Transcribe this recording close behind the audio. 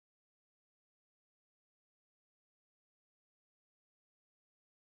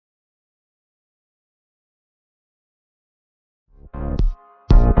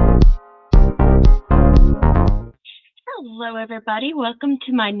Hello, everybody. Welcome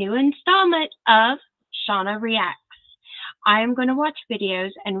to my new installment of Shawna Reacts. I am going to watch videos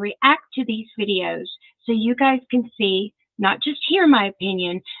and react to these videos so you guys can see, not just hear my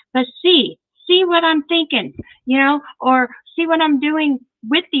opinion, but see what I'm thinking, or see what I'm doing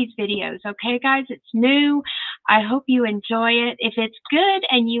with these videos. Okay, guys, it's new. I hope you enjoy it. If it's good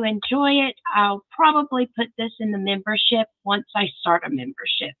and you enjoy it, I'll probably put this in the membership once I start a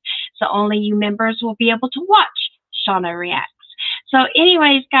membership. So only you members will be able to watch Shawna Reacts. So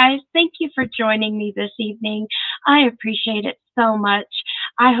anyways, guys, thank you for joining me this evening. I appreciate it so much.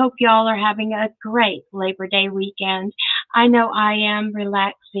 I hope y'all are having a great Labor Day weekend. I know I am,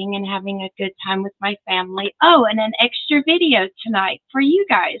 relaxing and having a good time with my family. Oh, and an extra video tonight for you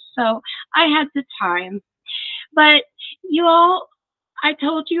guys. So I had the time. But you all, I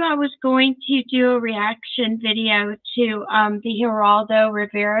told you I was going to do a reaction video to the Geraldo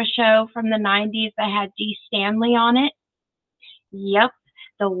Rivera show from the 90s that had Dee Stanley on it. Yep,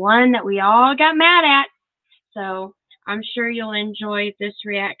 the one that we all got mad at. So I'm sure you'll enjoy this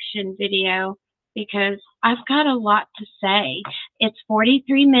reaction video because I've got a lot to say. It's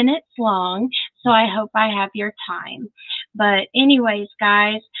 43 minutes long, so I hope I have your time. But anyways,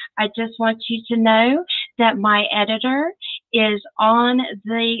 guys, I just want you to know that my editor is on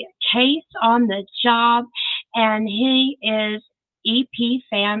the case, on the job, and he is EP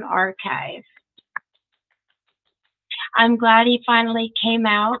Fan Archive. I'm glad he finally came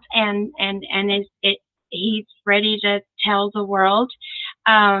out and he's ready to tell the world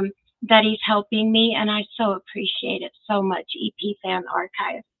that he's helping me, and I so appreciate it so much, EP Fan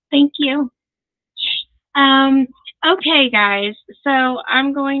Archive. Thank you. Okay, guys, so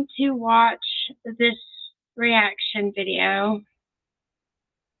I'm going to watch this reaction video,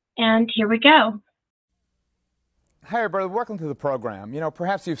 and here we go. Hi, everybody. Welcome to the program.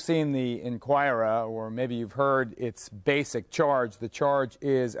 Perhaps you've seen the Inquirer, or maybe you've heard its basic charge. The charge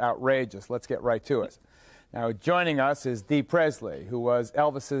is outrageous. Let's get right to it. Now, joining us is Dee Presley, who was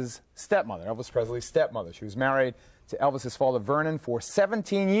Elvis's stepmother, Elvis Presley's stepmother. She was married to Elvis's father, Vernon, for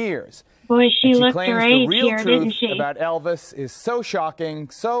 17 years. Boy, she looked claims her the age real here, truth didn't she? about Elvis is so shocking,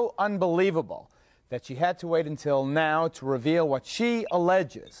 so unbelievable, that she had to wait until now to reveal what she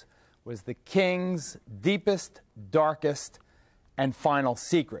alleges was the king's deepest, darkest, and final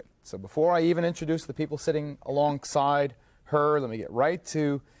secret. So before I even introduce the people sitting alongside her, let me get right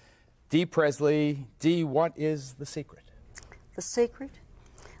to Dee Presley. Dee, what is the secret? The secret?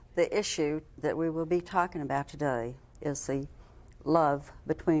 The issue that we will be talking about today is the love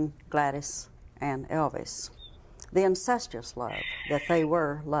between Gladys and Elvis. The incestuous love, that they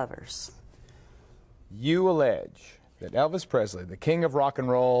were lovers. You allege that Elvis Presley, the king of rock and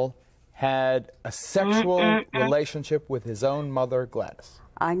roll, had a sexual relationship with his own mother, Gladys.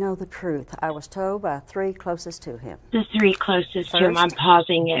 I know the truth. I was told by three closest to him. The three closest to him. I'm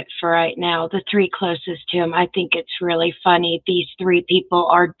pausing it for right now. The three closest to him. I think it's really funny. These three people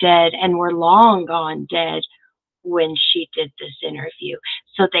are dead and were long gone dead when she did this interview.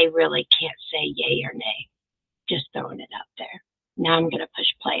 So they really can't say yay or nay. Just throwing it out there. Now I'm going to push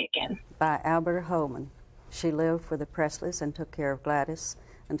play again. By Albert Holman. She lived for the Presleys and took care of Gladys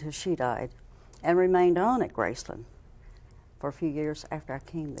until she died, and remained on at Graceland for a few years after I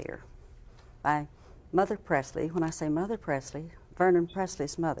came there. By Mother Presley, when I say Mother Presley, Vernon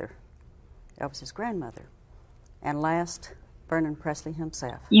Presley's mother, Elvis's grandmother, and last, Vernon Presley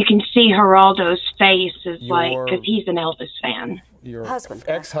himself. You can see Geraldo's face is because he's an Elvis fan. Your husband,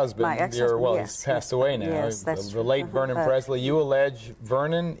 ex-husband, my ex-husband, well, yes, he's passed away now. Yes, that's the true. late Vernon Presley. You allege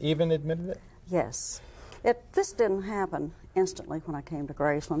Vernon even admitted it? Yes. This didn't happen instantly when I came to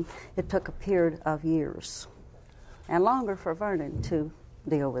Graceland. It took a period of years, and longer for Vernon to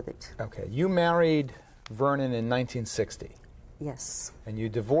deal with it. Okay. You married Vernon in 1960. Yes. And you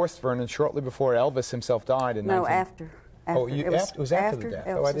divorced Vernon shortly before Elvis himself died in after. Oh, it was after the death.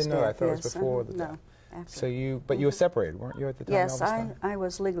 Oh, I didn't know. I thought it was before the death. No, after. So but you were separated, weren't you, at the time? Yes, Elvis died? I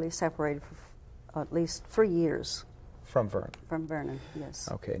was legally separated for at least 3 years. From Vernon? From Vernon, yes.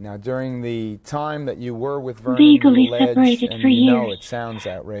 Okay. Now, during the time that you were with Vernon, legally you allege, separated and for you know years. it sounds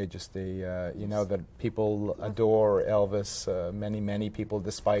outrageous, you know that people adore Elvis, many people,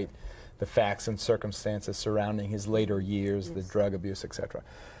 despite the facts and circumstances surrounding his later years, the drug abuse, etc.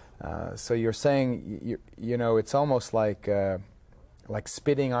 So you're saying, it's almost like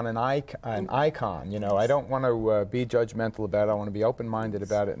spitting on an icon. I don't want to be judgmental about it. I want to be open-minded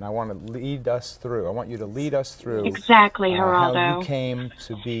about it, and I want to lead us through. I want you to lead us through exactly, Geraldo. How you came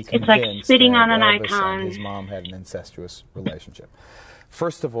to be convinced it's like spitting on an Elvis icon. and his mom had an incestuous relationship.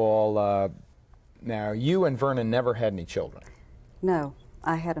 First of all, now you and Vernon never had any children. No,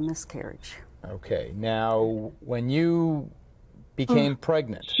 I had a miscarriage. Okay. Now, when you became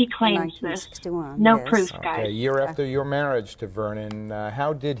pregnant, She claims this. 1961. No yes. proof, guys. okay, a year after your marriage to Vernon,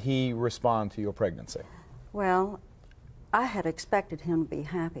 how did he respond to your pregnancy? Well, I had expected him to be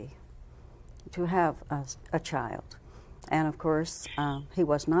happy to have a child. And of course, he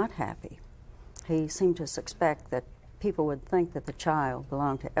was not happy. He seemed to suspect that people would think that the child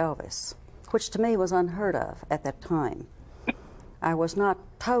belonged to Elvis, which to me was unheard of at that time. I was not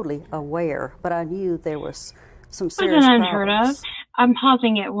totally aware, but I knew there was some serious Wasn't unheard of. problems. I'm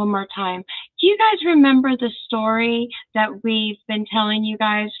pausing it one more time. Do you guys remember the story that we've been telling you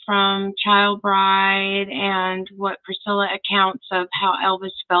guys from Child Bride and what Priscilla accounts of how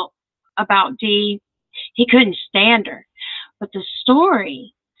Elvis felt about Dee? He couldn't stand her. But the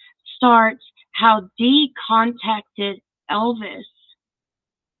story starts how Dee contacted Elvis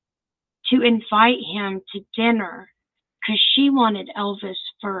to invite him to dinner because she wanted Elvis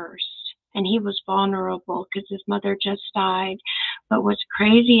first. And he was vulnerable because his mother just died. But what's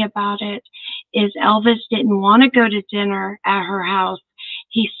crazy about it is Elvis didn't want to go to dinner at her house.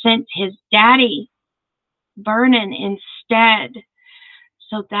 He sent his daddy, Vernon, instead.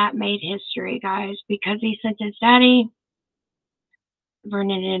 So that made history, guys. Because he sent his daddy,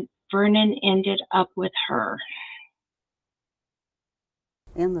 Vernon ended up with her.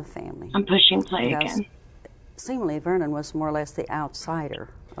 In the family. I'm pushing play Because again. seemingly Vernon was more or less the outsider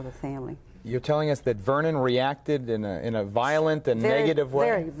of the family. You're telling us that Vernon reacted in a violent and Very, negative way?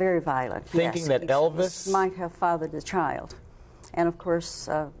 Very, very violent. Thinking yes. that He Elvis might have fathered the child. And of course,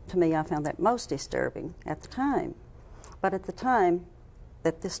 to me, I found that most disturbing at the time. But at the time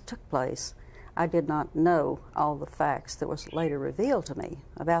that this took place, I did not know all the facts that was later revealed to me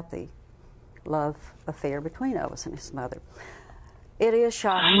about the love affair between Elvis and his mother. It is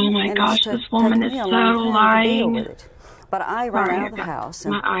shocking. Oh my and gosh, it's this woman taken is me a so long time to deal lying. with it. But I ran Sorry, out of the house,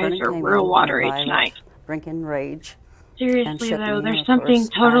 and my eyes Vernon are came real in watery violent, tonight. drinking rage. Seriously, shut me though, in, there's of something course.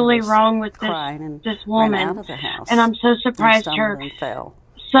 totally I was wrong with crying and this ran woman. out of the house And I'm so surprised and her stumbled and fell.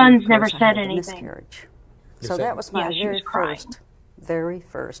 sons And of never course, I said had the anything. miscarriage. You're So saying- that was my Yeah, she was very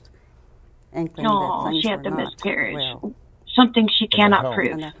first inkling Oh, that things she had were the not miscarriage. well Something she that cannot home.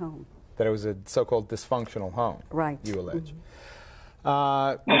 prove. in that home. That it was a so-called dysfunctional home, Right. you allege.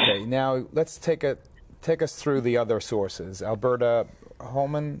 Okay, now let's take us through the other sources. Alberta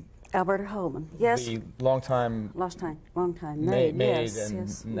Holman, Alberta Holman, yes. the long-time Long time maid, maid yes, and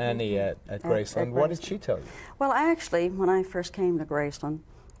yes. nanny at Graceland. What did she tell you? Well, actually, when I first came to Graceland,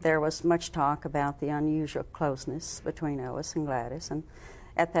 there was much talk about the unusual closeness between Elvis and Gladys, and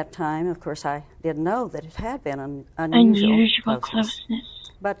at that time, of course, I didn't know that it had been an unusual closeness.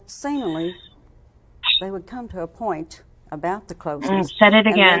 But seemingly, they would come to a point about the closeness. Said it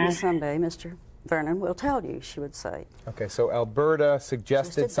and again. maybe someday Mr. Vernon will tell you, she would say. Okay, so Alberta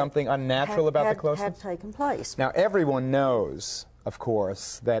suggested something unnatural about the closeness? Had taken place. Now, everyone knows, of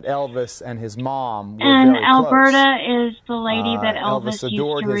course, that Elvis and his mom were And very close. Alberta is the lady that Elvis Elvis used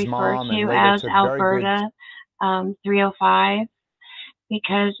adored to his refer mom and to later as took very good- Alberta 305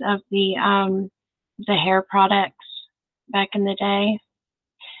 because of the hair products back in the day.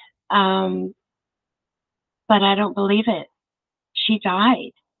 But I don't believe it. She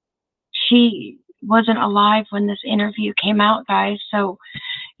died. She wasn't alive when this interview came out, guys. So,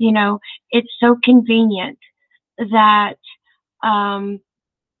 you know, it's so convenient that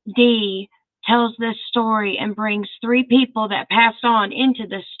Dee tells this story and brings three people that passed on into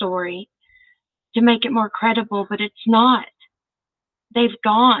this story to make it more credible, but it's not. They've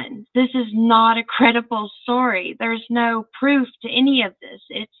gone. This is not a credible story. There's no proof to any of this.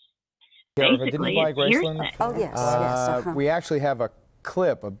 It's basically it's hearsay. Oh, yes, yes. We actually have a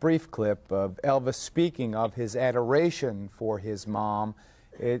brief clip of Elvis speaking of his adoration for his mom.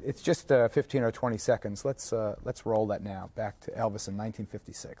 It's just 15 or 20 seconds. Let's roll that now. Back to Elvis in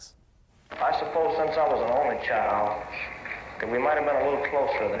 1956. I suppose since I was an only child, that we might have been a little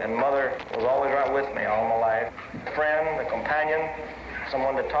closer. And Mother was always right with me all my life. A friend, a companion,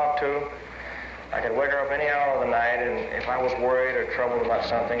 someone to talk to. I could wake her up any hour of the night, and if I was worried or troubled about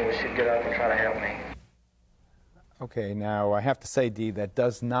something, she'd get up and try to help me. Okay, now I have to say, Dee, that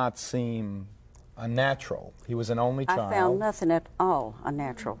does not seem unnatural. He was an only child. I found nothing at all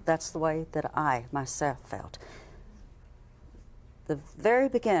unnatural. That's the way that I myself felt. The very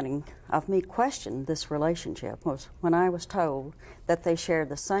beginning of me questioning this relationship was when I was told that they shared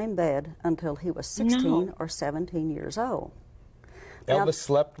the same bed until he was 16 or 17 years old. Elvis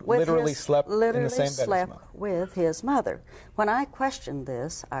literally slept in the same bed as his mother. With his mother. When I questioned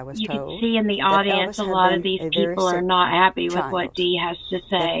this, I was told You can see in the audience a lot of these people are not happy with what Dee has to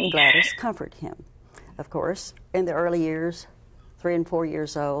say. Gladys comforted him. Of course, in the early years, 3 and 4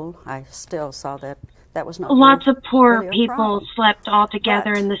 years old, I still saw that was not Lots of poor really a people problem. slept all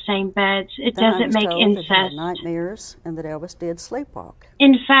together But in the same beds. It then I doesn't was make told that he had incest. nightmares and that Elvis did sleepwalk.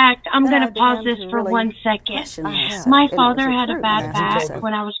 In fact, I'm Then going I to pause began this to for really 1 second. question this, My and it was father the had a truth. bad And back so-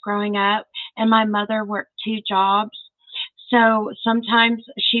 when I was growing up, and my mother worked 2 jobs. So sometimes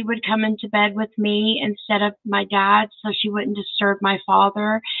she would come into bed with me instead of my dad, so she wouldn't disturb my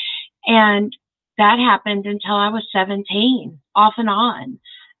father. And that happened until I was 17, off and on.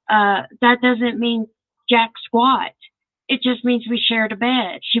 That doesn't mean jack squat. It just means we shared a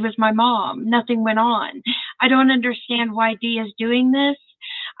bed. She was my mom. Nothing went on. I don't understand why Dee is doing this.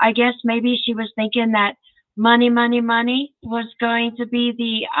 I guess maybe she was thinking that money was going to be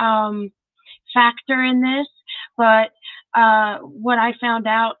the factor in this. But what I found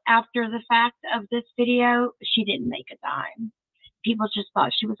out after the fact of this video, she didn't make a dime. People just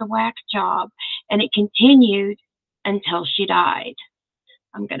thought she was a whack job, and it continued until she died.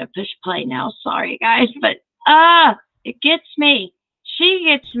 I'm going to push play now. Sorry, guys, but it gets me. She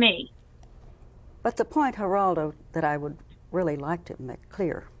gets me. But the point, Geraldo, that I would really like to make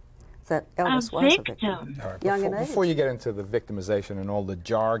clear is that Elvis was a victim. All right, Young in age. before you get into the victimization and all the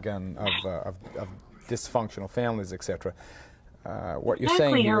jargon of dysfunctional families, etc., what you're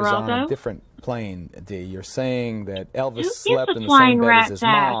saying Exactly, here is on a Geraldo. different plane, Dee. You're saying that Who Elvis gives slept a in the flying same bed as rat's his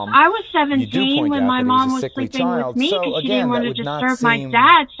ass? mom. I was You do 17 point when out my that he mom was a was sickly sleeping child. with me So because she again, didn't want that to would not disturb my seem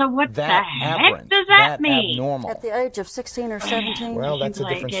dad. So what the that heck aberrant, does that that mean? abnormal. At the age of 16 or 17? Well, that's a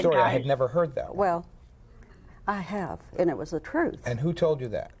different Good story. I guys. had never heard that one. Well, I have, and it was the truth. And who told you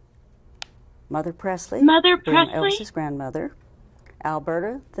that? Mother Presley, Mother being Presley? Elvis's grandmother,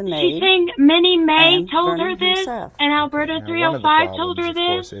 Alberta, the She's maid, saying Minnie May and told her Vernon this, himself. and Alberta Now, one of the 305 told problems, her of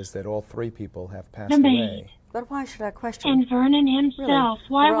course, this, is that all 3 people have passed The maid. away. But why should I question? and Vernon himself.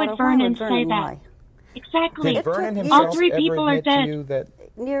 Why Geraldo, would Vernon say Vernon that? lie? Exactly. Did Vernon took himself All 3 ever people are admit to dead. you that?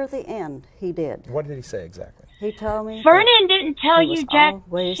 Near the end, he did. What did he say exactly? He told me Vernon didn't tell that he you was jack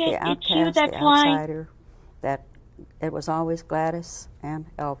always shit. the It's you outcast, that's the lying. outsider, that it was always Gladys and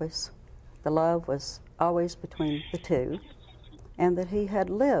Elvis. The love was always between the 2, and that he had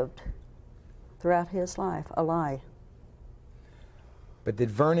lived throughout his life a lie. But did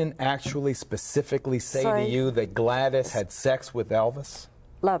Vernon actually specifically say to you that Gladys had sex with Elvis?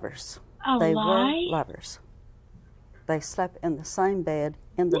 Lovers. A They lie? were lovers. They slept in the same bed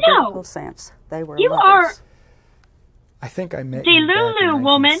in the No. biblical sense. They were You lovers. I think I met The you back Lulu in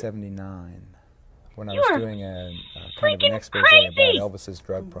woman. 1979 when I You was are doing a kind of an freaking expose crazy. about Elvis's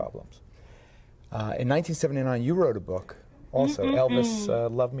drug problems. In 1979, you wrote a book also, Elvis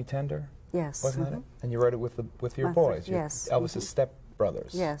Love Me Tender? Yes. Wasn't that it? And you wrote it with your My boys, yes. Elvis's stepbrothers.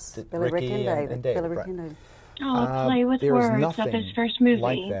 Yes. Ricky Rick, and David. David. Billy, Rick, right. and David. Oh, play with there is words nothing of his first movie.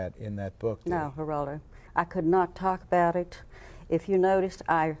 like that in that book. No, Geraldo. I could not talk about it. If you noticed,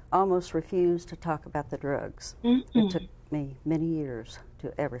 I almost refused to talk about the drugs. It took me many years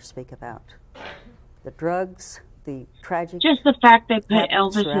to ever speak about the drugs, the tragic. Just the fact they put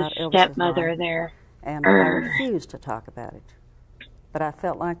happenings Elvis's throughout Elvis's stepmother life. there. And I refused to talk about it. But I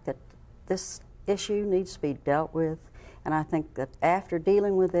felt like that this issue needs to be dealt with, and I think that after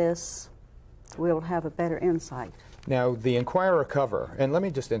dealing with this, we'll have a better insight. Now, the Enquirer cover, and let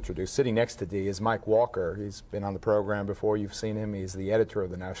me just introduce, sitting next to Dee is Mike Walker. He's been on the program before. You've seen him. He's the editor of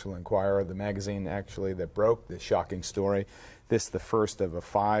the National Enquirer, the magazine actually that broke this shocking story. This the first of a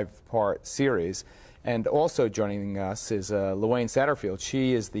 5-part series. And also joining us is Luanne Satterfield.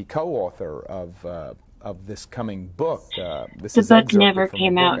 She is the co-author of this coming book. This The is book excerpted never from a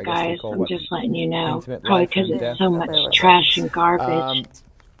came book, out, I guess they guys. call I'm what, just letting you know. Intimate Probably Life because and it's Death. so much trash and garbage.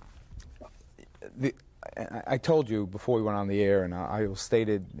 I told you before we went on the air, and I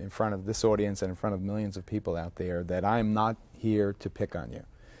stated in front of this audience and in front of millions of people out there, that I'm not here to pick on you.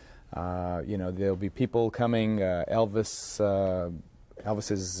 You know, there'll be people coming. Elvis's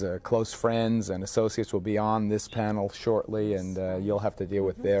close friends and associates will be on this panel shortly, and you'll have to deal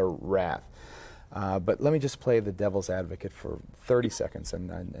with their wrath. But let me just play the devil's advocate for 30 seconds,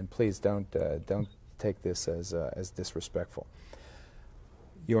 and please don't take this as disrespectful.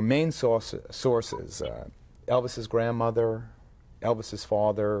 Your main sources, Elvis's grandmother, Elvis's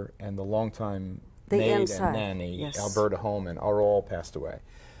father, and the longtime maid and nanny, yes. Alberta Holman, are all passed away.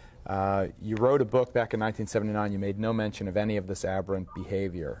 You wrote a book back in 1979. You made no mention of any of this aberrant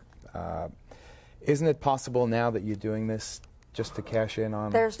behavior. Isn't it possible now that you're doing this just to cash in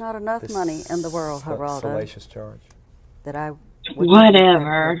on There's not enough this money in the world, Geraldo, salacious charge? that I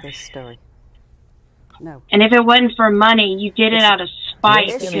Whatever. this story. No. And if it wasn't for money, you did it out of spite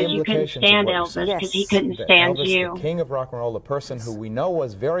You because understand the you couldn't implications of stand what you're Elvis saying? because he couldn't That stand Elvis, you. the king of rock and roll, the person who we know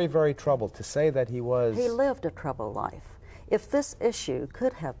was very, very troubled, to say that he was... He lived a troubled life. if this issue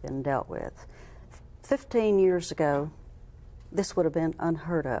could have been dealt with 15 years ago, this would have been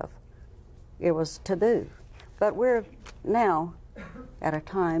unheard of. It was taboo. But we're now at a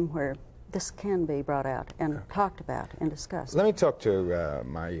time where this can be brought out and talked about and discussed. Let me talk to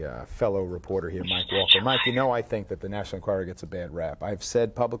my fellow reporter here, Mike Walker. Mike, you know I think that the National Enquirer gets a bad rap. I've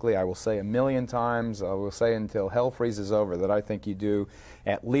said publicly, I will say a million times, I will say until hell freezes over, that I think you do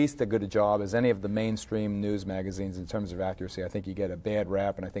at least as good a job as any of the mainstream news magazines in terms of accuracy. I think you get a bad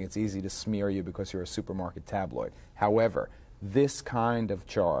rap, and I think it's easy to smear you because you're a supermarket tabloid. However, this kind of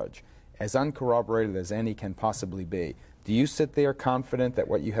charge, as uncorroborated as any can possibly be, do you sit there confident that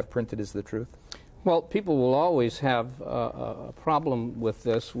what you have printed is the truth? Well, people will always have a problem with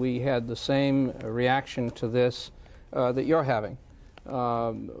this. We had the same reaction to this that you're having.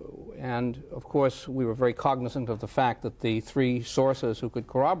 And, of course, we were very cognizant of the fact that the 3 sources who could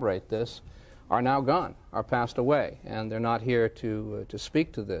corroborate this are now gone, are passed away, and they're not here to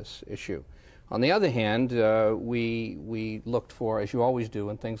speak to this issue. On the other hand, we looked for, as you always do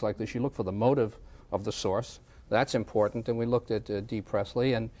in things like this, you look for the motive of the source. That's important, and we looked at Dee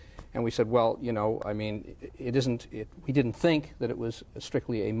Presley, and we said, well, you know, I mean, we didn't think that it was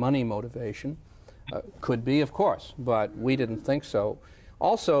strictly a money motivation. Could be, of course, but we didn't think so.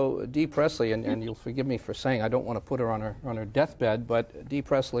 Also, Dee Presley, and you'll forgive me for saying I don't want to put her on her deathbed, but Dee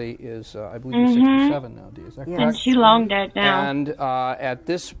Presley is, I believe, 67 now, Dee, is that correct? And she's long dead now. And at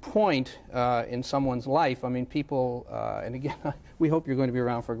this point in someone's life, I mean, people, and again, we hope you're going to be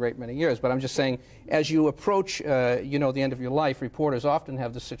around for a great many years, but I'm just saying, as you approach, you know, the end of your life, reporters often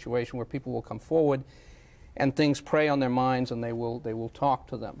have this situation where people will come forward and things prey on their minds and they will talk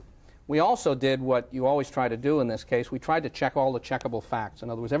to them. We also did what you always try to do in this case. We tried to check all the checkable facts. In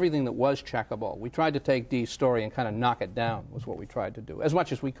other words, everything that was checkable. We tried to take Dee's story and kind of knock it down was what we tried to do, as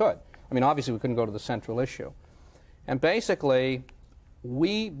much as we could. I mean, obviously we couldn't go to the central issue. And basically,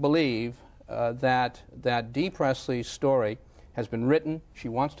 we believe that Dee Presley's story has been written. She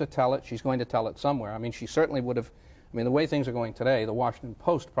wants to tell it. She's going to tell it somewhere. I mean, she certainly would have, I mean, the way things are going today, the Washington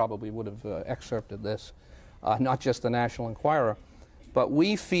Post probably would have excerpted this, not just the National Enquirer. But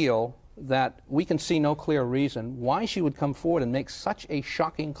we feel that we can see no clear reason why she would come forward and make such a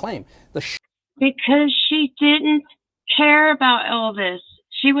shocking claim. Because she didn't care about Elvis.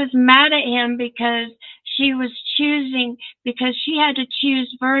 She was mad at him because she was choosing, because she had to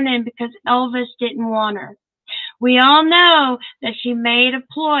choose Vernon because Elvis didn't want her. We all know that she made a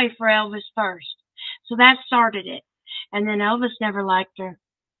ploy for Elvis first. So that started it. And then Elvis never liked her.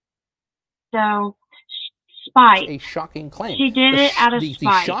 So, spite. A shocking claim. She did it out of spite.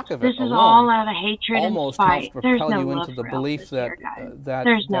 The shock of this it is all out of hatred and almost spite. helps There's propel no you love into the for belief Elvis that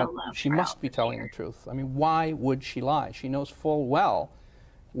There's no love she for must Elvis be telling here. the truth. I mean, why would she lie? She knows full well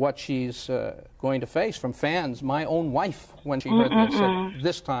what she's going to face from fans. My own wife, when she heard this, said,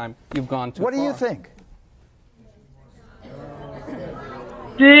 "This time you've gone too far." What do you think?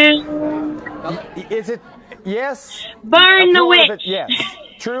 Is it yes? Burn the witch. Yes.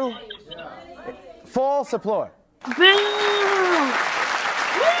 True? False? Applaud. Boo! All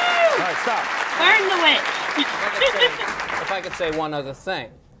right, stop. Burn the witch. If I could say one other thing.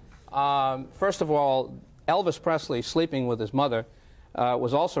 First of all, Elvis Presley sleeping with his mother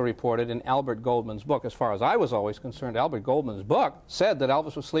was also reported in Albert Goldman's book. As far as I was always concerned, Albert Goldman's book said that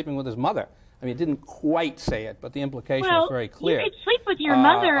Elvis was sleeping with his mother. I mean, it didn't quite say it, but the implication is very clear. You could sleep with your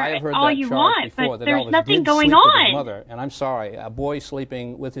mother I have heard all that you charge want, before, but that there's Elvis nothing did going sleep with his on. mother. And I'm sorry, a boy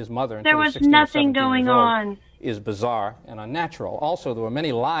sleeping with his mother until There was 16 or nothing 17 going years old on. is bizarre and unnatural. Also, there were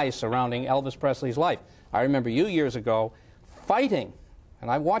many lies surrounding Elvis Presley's life. I remember you years ago fighting,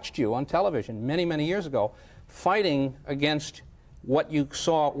 and I watched you on television many, many years ago, fighting against what you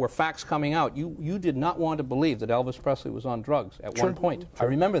saw were facts coming out. You did not want to believe that Elvis Presley was on drugs at one point. I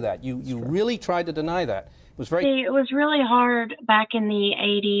remember that. You really tried to deny that. It was very... See, it was really hard back in the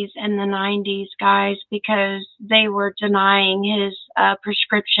 80s and the 90s, guys, because they were denying his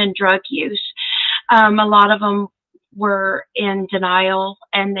prescription drug use. A lot of them were in denial,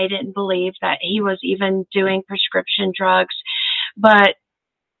 and they didn't believe that he was even doing prescription drugs. But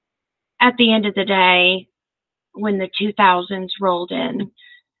at the end of the day, when the 2000s rolled in,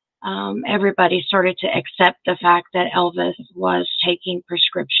 everybody started to accept the fact that Elvis was taking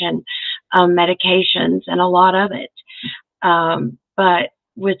prescription medications, and a lot of it. But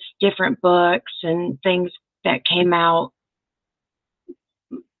with different books and things that came out,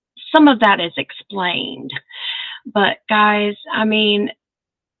 some of that is explained. But guys, I mean,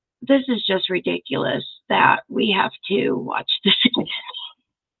 this is just ridiculous that we have to watch this again.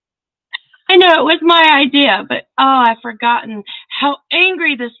 I know it was my idea, but oh, I've forgotten how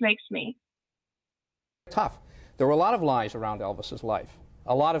angry this makes me. Tough. There were a lot of lies around Elvis's life.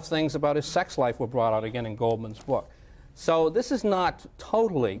 A lot of things about his sex life were brought out again in Goldman's book. So this is not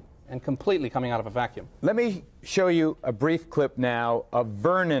totally and completely coming out of a vacuum. Let me show you a brief clip now of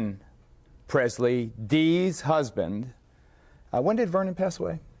Vernon Presley, Dee's husband. When did Vernon pass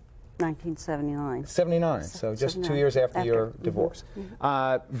away? 1979. 79, so just 79. 2 years after your divorce.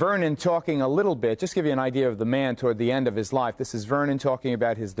 Vernon talking a little bit, just to give you an idea of the man toward the end of his life. This is Vernon talking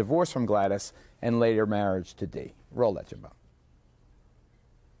about his divorce from Gladys and later marriage to Dee. Roll that, Jimbo.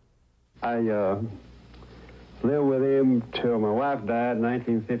 I lived with him till my wife died in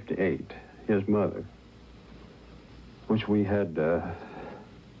 1958, his mother, which we had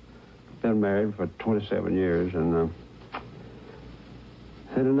been married for 27 years. And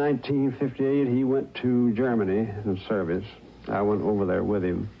then in 1958, he went to Germany in service. I went over there with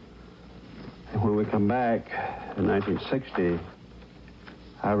him. And when we come back in 1960,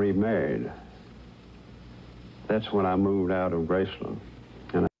 I remarried. That's when I moved out of Graceland.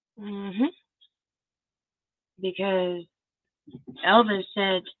 Because Elvis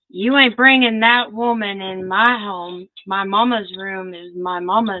said, "You ain't bringing that woman in my home. My mama's room is my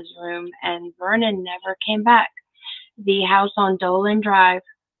mama's room." And Vernon never came back. The house on Dolan Drive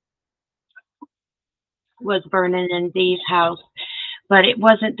was Vernon and Dee's house, but it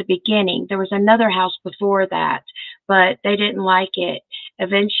wasn't the beginning. There was another house before that, but they didn't like it.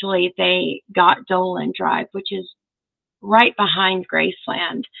 Eventually, they got Dolan Drive, which is right behind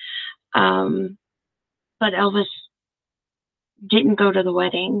Graceland. But Elvis didn't go to the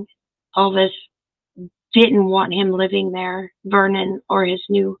wedding. Elvis didn't want him living there, Vernon or his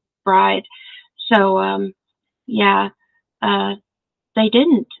new bride. So, yeah, they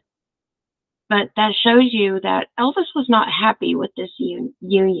didn't. But that shows you that Elvis was not happy with this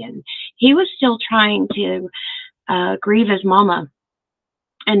union. He was still trying to grieve his mama.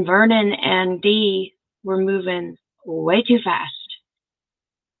 And Vernon and Dee were moving way too fast.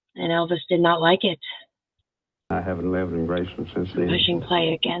 And Elvis did not like it. I haven't lived in Graceland since then. Pushing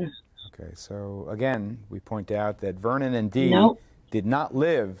play again. Okay, so again, we point out that Vernon and Dee did not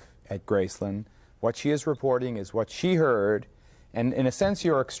live at Graceland. What she is reporting is what she heard, and in a sense,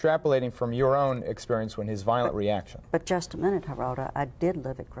 you're extrapolating from your own experience when his violent reaction. But just a minute, Geraldo, I did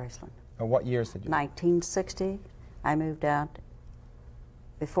live at Graceland. What years did you? 1960. I moved out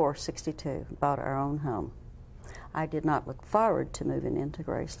before 62, bought our own home. I did not look forward to moving into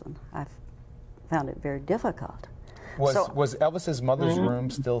Graceland. I found it very difficult. Was Elvis's mother's room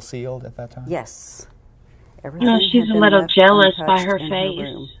still sealed at that time? Yes. No, she's a little jealous by her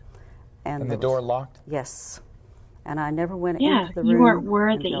face. And the door locked? Yes. And I never went into the room you weren't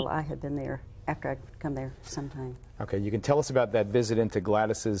worthy until I had been there, after I'd come there sometime. Okay, you can tell us about that visit into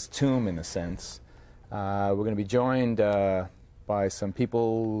Gladys's tomb, in a sense. We're going to be joined by some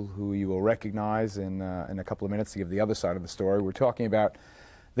people who you will recognize in a couple of minutes to give the other side of the story. We're talking about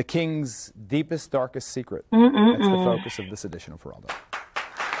the king's deepest, darkest secret. That's the focus of this edition of Geraldo.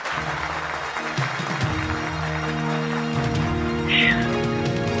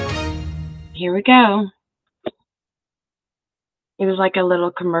 Here we go. It was like a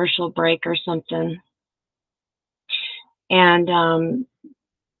little commercial break or something. And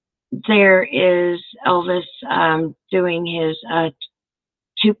there is Elvis doing his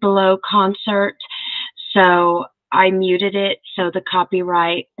Tupelo concert. So I muted it so the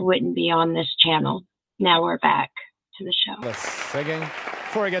copyright wouldn't be on this channel. Now we're back to the show. Let's again.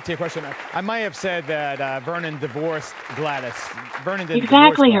 Before I get to your question, I might have said that Vernon divorced Gladys. Vernon didn't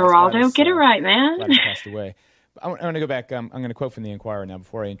exactly, divorce Geraldo. Gladys, get it right, man. Gladys passed away. I'm going to go back. I'm going to quote from the Inquirer now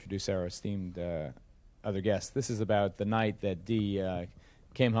before I introduce our esteemed other guest. This is about the night that Dee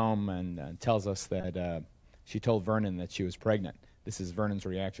came home and tells us that she told Vernon that she was pregnant. This is Vernon's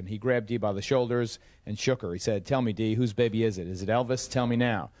reaction. He grabbed Dee by the shoulders and shook her. He said, "Tell me, Dee, whose baby is it? Is it Elvis? Tell me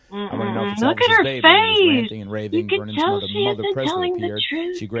now. I want to know if it's Look Elvis's at her baby." face. He was ranting and raving. You could Vernon's tell mother, she Mother isn't Presley, telling the appeared.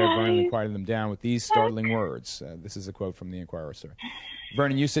 truth, She grabbed Vernon and guys. quieted them down with these startling words. This is a quote from the Inquirer, sir.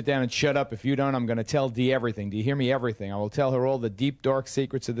 "Vernon, you sit down and shut up. If you don't, I'm going to tell Dee everything. Do you hear me? Everything. I will tell her all the deep, dark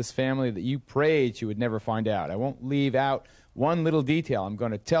secrets of this family that you prayed she would never find out. I won't leave out one little detail. I'm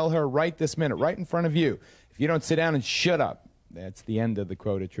going to tell her right this minute, right in front of you. If you don't sit down and shut up." That's the end of the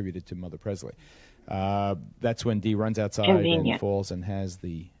quote attributed to Mother Presley. That's when Dee runs outside and falls and has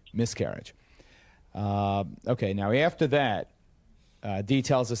the miscarriage. Okay, now after that, Dee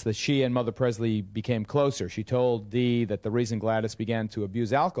tells us that she and Mother Presley became closer. She told Dee that the reason Gladys began to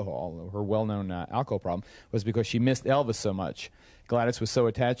abuse alcohol, her well-known alcohol problem, was because she missed Elvis so much. Gladys was so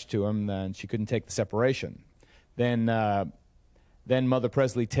attached to him that she couldn't take the separation. Then Mother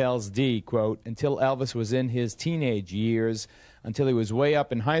Presley tells Dee, quote, "Until Elvis was in his teenage years, until he was way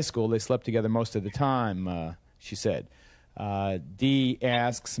up in high school, they slept together most of the time." she said. Dee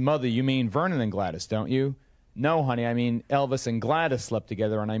asks, Mother, you mean Vernon and Gladys, don't you? No, honey, I mean Elvis and Gladys slept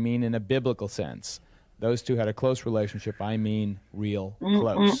together, and I mean in a biblical sense. Those two had a close relationship. I mean real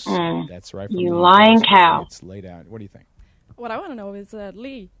close. That's right. From You lying cow. It's laid out. What do you think? What I want to know is,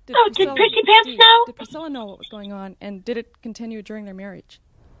 Lee, did Prissy Pants know? Did Priscilla know what was going on, and did it continue during their marriage?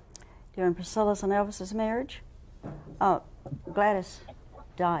 During Priscilla's and Elvis's marriage? Oh, Gladys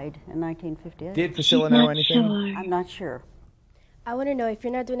died in 1958. Did Priscilla know anything? Sure. I'm not sure. I want to know, if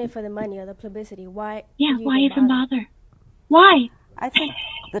you're not doing it for the money or the publicity, why? Yeah, why even bother? Why? I think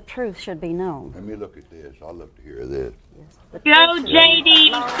the truth should be known. Let me look at this. I'd love to hear this. Yes. Go,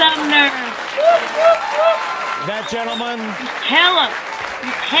 J.D. Sumner. That gentleman Tell him.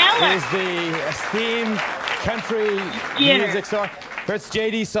 Tell him. is the esteemed country music star. That's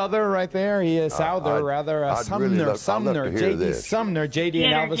J.D. Souther right there. He is Souther, rather. Sumner. J.D. Sumner. J.D.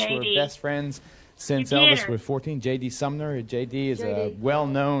 and Elvis were best friends since Elvis was 14. J.D. Sumner. J.D. is a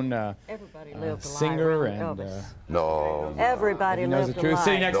well-known singer and No. Everybody knows lived the truth. a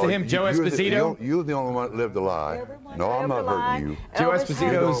Sitting lie. next to him, Joe Esposito. You're the only one that lived a lie. No, I'm not hurting you. Joe Elvis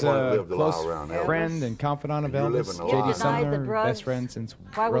Esposito's lived a close lie around Elvis. friend and confidant of You're Elvis. living a lie. J.D. You denied the Sumner, drugs. best friend since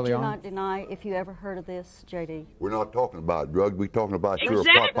Why would early you on. not deny if you ever heard of this, J.D.? We're not talking about drugs. We're talking about sure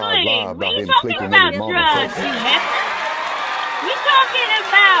Exactly. Popeye's lie about We him talking sleeping about with his mama. drugs, you heifer. We talking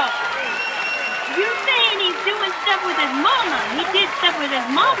about you saying he's doing stuff with his mama. He did stuff with his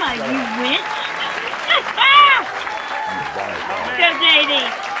mama, you witch. Go, J.D.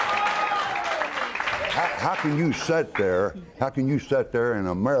 How can you sit there? How can you sit there in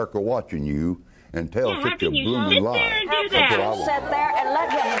America watching you and tell How such a can you blooming sit lie? there and do That's what I that? want. Sat there and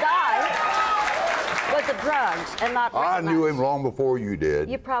let him die with the drugs and not I knew him recognize. long before you did.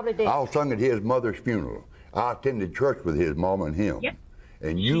 You probably did. I was sung at his mother's funeral. I attended church with his mama and him. Yep.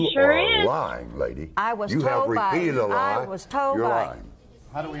 And you sure are is. lying, lady. I was you told have by- repeated a lie. I was told You're by- lying.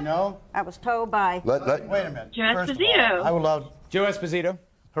 How do we know? I was told by. Let, Wait a minute. Joe First of all, Esposito. I would love, Joe Esposito.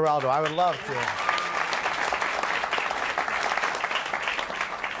 Geraldo, I would love to.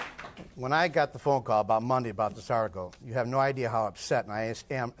 When I got the phone call about Monday about this article, you have no idea how upset I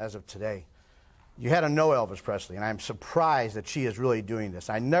am as of today. You had to know Elvis Presley, and I'm surprised that she is really doing this.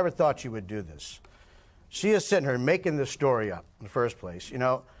 I never thought she would do this. She is sitting here making this story up in the first place. You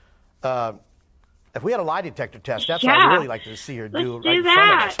know, if we had a lie detector test, that's what I'd really like to see her do Let's right do in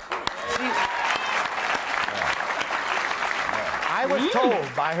that. front of us. I was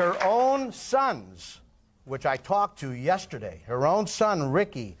told by her own sons, which I talked to yesterday, her own son,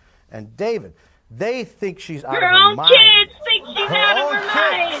 Ricky, and David, they think she's out Her of her own mind. kids think she's Her out of own her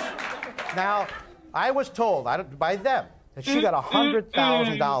mind. kids. Now, I was told by them that she got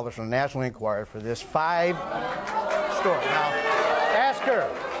 $100,000 from the National Enquirer for this 5 story. Now, ask her.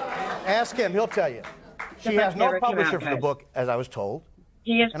 Ask him. He'll tell you. She has no never came publisher out, for the guys. book, as I was told.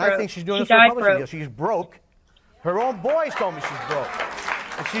 He is And broke. I think she's doing She this for a died publishing deal. broke. She's broke. Her own boys told me she's broke.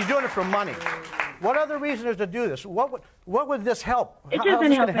 And she's doing it for money. What other reason is to do this? What would this help? It How doesn't is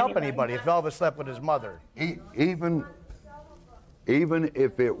this help going to help anybody. anybody if Elvis slept with his mother? Even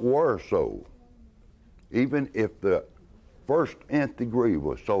if it were so, even if the first nth degree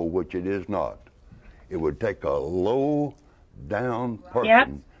was so, which it is not, it would take a low down person Yep.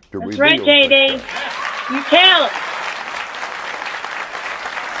 to That's reveal right, J.D. such You tell it.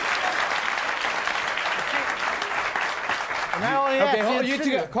 And not only that, Okay, hold on. she You two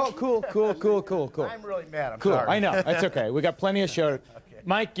insinuated- Cool. I'm really mad. I'm Cool. sorry. I know. That's okay. We got plenty of show.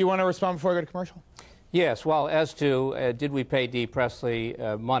 Mike, you want to respond before I go to commercial? Yes, well, as to did we pay Dee Presley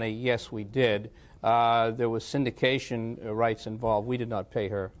money, yes, we did. There was syndication rights involved. We did not pay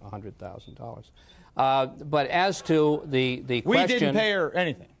her $100,000. But as to the question... We didn't pay her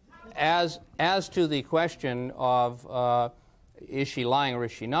anything. As to the question of is she lying or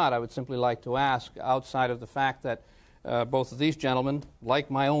is she not, I would simply like to ask, outside of the fact that both of these gentlemen, like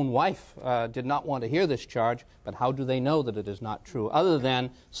my own wife, did not want to hear this charge, but how do they know that it is not true, other than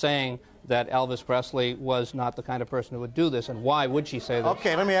saying that Elvis Presley was not the kind of person who would do this, and why would she say this?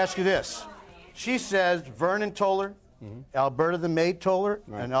 Okay, let me ask you this. She says Vernon told her, Alberta the maid told her,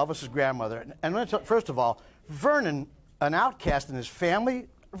 and Elvis's grandmother. And first of all, Vernon, an outcast in his family,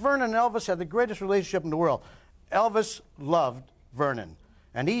 Vernon and Elvis had the greatest relationship in the world. Elvis loved Vernon,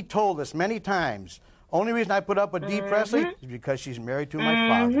 and he told us many times, only reason I put up with Dee Presley is because she's married to my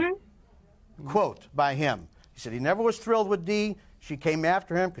father. Quote by him. He said he never was thrilled with Dee. She came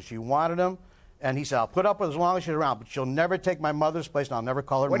after him because she wanted him. And he said, I'll put up with her as long as she's around, but she'll never take my mother's place, and I'll never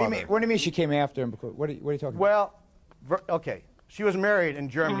call her What do mother. you mean? What do you mean she came after him? What are you talking about? Well, okay. She was married in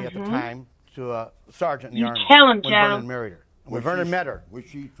Germany at the time to a sergeant in the You army. tell him, when Joe. Vernon married her. when Vernon met her. Which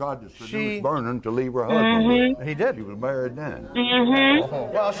she tried to seduce Vernon to leave her husband with. He did. She was married then.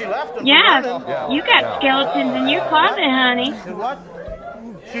 Well, she left him Yeah, for Vernon. you got skeletons in your closet, honey. What?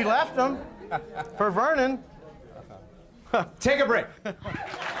 She left him for Vernon. Take a break. Go,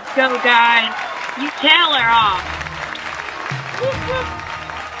 guys. You tell her off.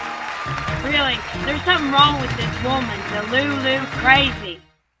 Really, there's something wrong with this woman, the Lulu crazy.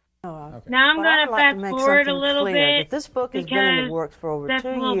 Now I'm going to fast forward a little bit. This book has been in the works for over 2 years.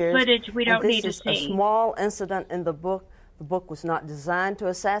 That's little footage we don't need to This is see. a small incident in the book. The book was not designed to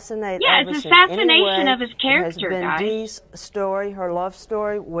assassinate Yeah, Elvis it's in any assassination way. of his character, It has been guys. Dee's story, her love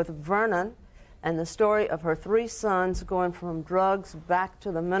story with Vernon, and the story of her 3 sons going from drugs back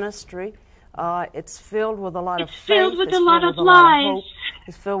to the ministry. It's filled with a lot of faith. It's filled with a lot of hope. lies.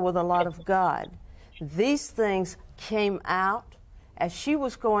 It's filled with a lot of God. These things came out as she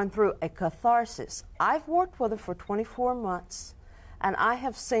was going through a catharsis. I've worked with her for 24 months, and I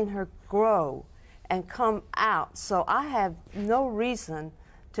have seen her grow and come out. So I have no reason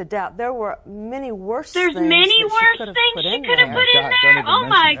to doubt. There were many worse There's things many that worse she could have things put she in could have there. put in there. Oh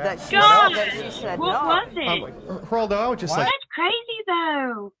my God! She said What no. was it? Geraldo, I would just like. That's crazy,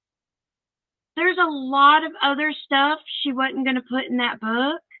 though. There's a lot of other stuff she wasn't going to put in that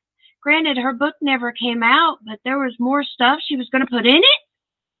book. Granted, her book never came out, but there was more stuff she was going to put in it.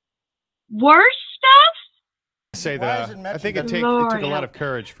 Worse stuff? Say that I think it took a lot of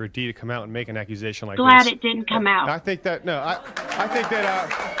courage for Dee to come out and make an accusation like Glad this. it didn't come out. I think that I think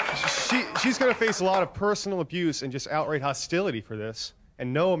that she's going to face a lot of personal abuse and just outright hostility for this,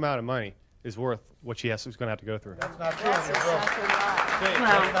 and no amount of money is worth what she's going to have to go through. That's not true.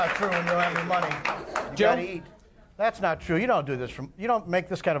 That's not true when you don't have any money. You gotta eat. That's not true. You don't do this you don't make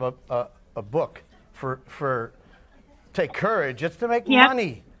this kind of a book for take courage. It's to make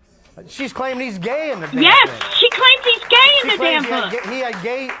money. She's claiming he's gay in the damn Yes, thing. she claims he's gay in the damn book.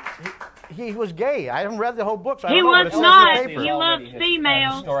 He was gay. I haven't read the whole book, so I He don't know what it was says not. in the paper. He loves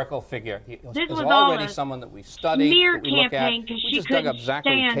females. Historical figure. This was is all already a someone that we study, smear that we look at. campaign 'cause We she just dug up couldn't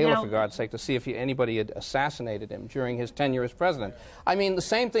Zachary stand Taylor, for Elvis. God's sake, to see if anybody had assassinated him during his tenure as president. I mean, the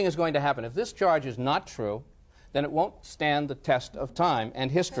same thing is going to happen. If this charge is not true, then it won't stand the test of time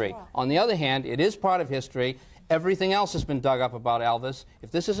and history. On the other hand, it is part of history. Everything else has been dug up about Elvis.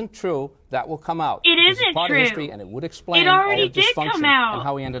 If this isn't true, that will come out. It This is isn't part true. of history, and it would explain It already all the did dysfunction come out. and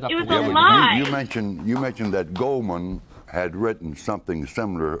how he ended up It was the way a he did. lie. You mentioned that Goldman had written something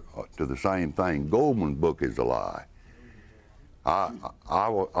similar to the same thing. Goldman's book is a lie. I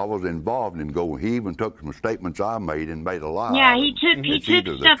was involved in Goldman. He even took some statements I made and made a lie. Yeah, he took It's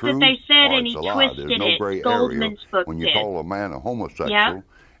either the stuff that they truth said or and it's he a lie. twisted There's no it. gray area Goldman's book when you did. call a man a homosexual, Yep.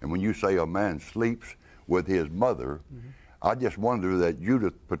 and when you say a man sleeps with his mother. I just wonder that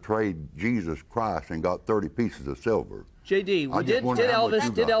Judith portrayed Jesus Christ and got 30 pieces of silver. J.D., I just did wonder how much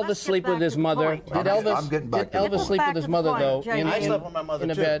you got. Elvis sleep with his mother? Did I'm Elvis getting back to the Elvis point. sleep with his mother, though, I slept with my mother,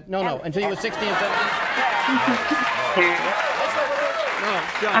 in a too. bed? No, until you were 16 and 17?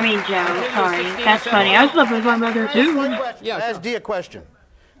 I mean, Joe, sorry. That's funny. I slept with my mother, too. Yeah, ask Dee a question.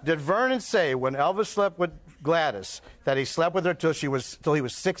 Did Vernon say when Elvis slept with Gladys that he slept with her till he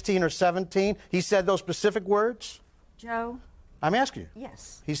was 16 or 17? He said those specific words? Joe? I'm asking you.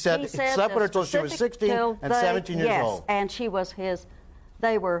 Yes. He said he slept with her till she was 16 and 17 years old. Yes, and she was his.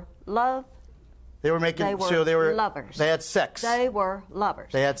 They were They were making. They were so they were lovers. They had sex. They were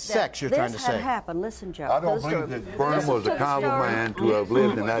lovers. They had sex. You're trying to This say. had happened. Listen, Joe. I don't think that Vernon was the kind of man to have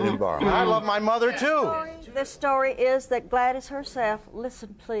lived in that environment. I love my mother too. The story is that Gladys herself,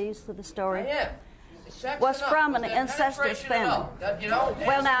 listen please to the story, was from an incestuous family.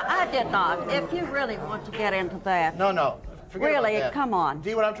 Well, now, I did not. If you really want to get into that. No. Forget Really, about that. come on.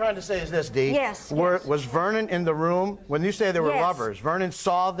 Dee, what I'm trying to say is this, Dee. Yes, Was Vernon in the room? When you say they were Yes. lovers, Vernon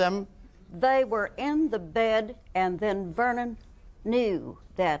saw them? They were in the bed, and then Vernon knew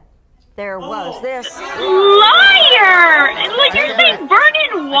that there was this. Liar! Like, you're saying Vernon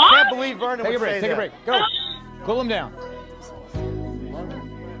I what? can't believe Vernon would say Take a that. break. Go. Cool him down.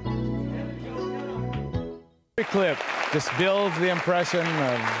 Clip just builds the impression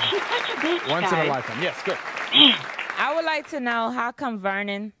of She's such a bitch, once in a guys. lifetime. Yes, good. I would like to know how come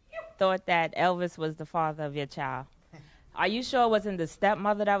Vernon thought that Elvis was the father of your child. Are you sure it wasn't the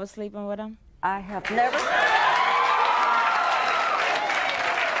stepmother that was sleeping with him? I have never.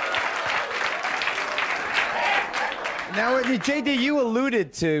 Now, J.D., you allege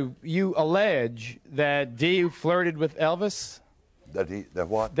that Dee flirted with Elvis? That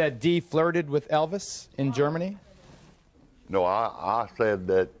what? That Dee flirted with Elvis in Germany? No, I said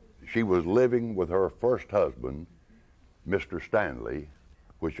that she was living with her first husband, Mr. Stanley,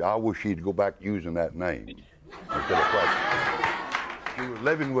 which I wish she'd go back using that name instead of Presley. She was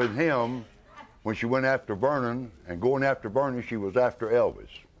living with him when she went after Vernon, and going after Vernon, she was after Elvis.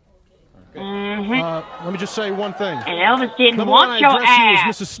 Let me just say one thing. And Elvis didn't Number want one, I your address you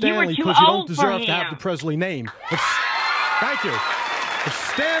ass. as Mrs. Stanley because you don't deserve to have the Presley name. Thank you.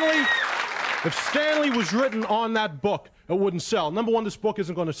 If Stanley was written on that book, it wouldn't sell. Number one, this book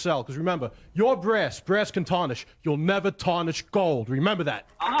isn't going to sell because remember, you're brass. Brass can tarnish. You'll never tarnish gold. Remember that.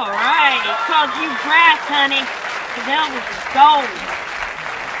 All right, it's called you brass, honey. Because Elvis is gold.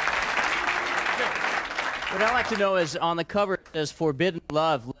 What I'd like to know is, on the cover, it says forbidden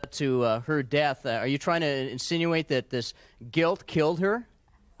love led to her death. Are you trying to insinuate that this guilt killed her?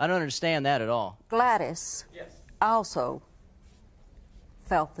 I don't understand that at all. Gladys also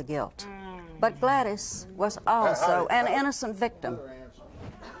felt the guilt. But Gladys was also an innocent victim.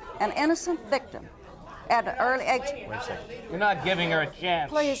 An innocent victim at an early age. Wait a second. You're not giving her a chance.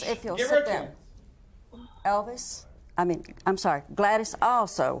 Please, if you'll sit down. Gladys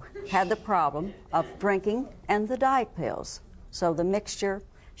also had the problem of drinking and the diet pills. So the mixture,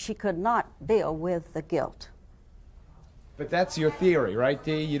 she could not deal with the guilt. But that's your theory, right,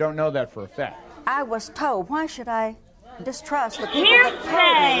 Dee? You don't know that for a fact. I was told, why should I distrust the people Hearsay, that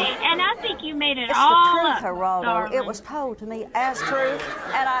told me? and I think you made it It's all the up, truth, Geraldo. darling. It was told to me as truth,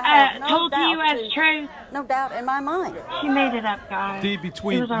 and I have no told to doubt you as truth. No doubt in my mind. She made it up, guys. Dee,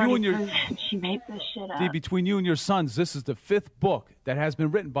 between It was you already and your proven. She made this shit up. Dee, between you and your sons, this is the 5th book that has been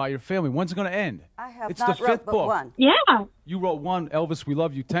written by your family. When's it going to end? I have It's not the wrote 5th but book. one. Yeah. You wrote one, Elvis, We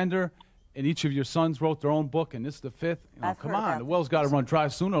Love You Tender, and each of your sons wrote their own book, and this is the 5th. I've Come heard on, about the well's got to run dry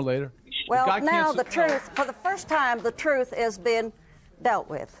sooner or later. Well, guy can't now s- the truth, for the first time, the truth is being dealt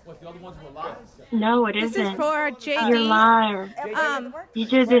with. What, the other ones were lies? No, it This isn't. is for JD. You're a liar. Um, You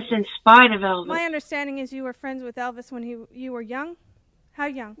did this in spite of Elvis. my understanding is you were friends with Elvis when you were young. How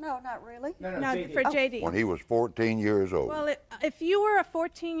young? No, not really. No, for JD. When he was 14 years old. Well, if you were a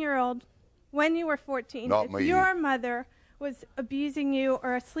 14-year-old when you were 14, Not if me. your mother was abusing you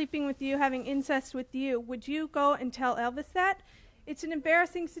or sleeping with you, having incest with you, would you go and tell Elvis that? It's an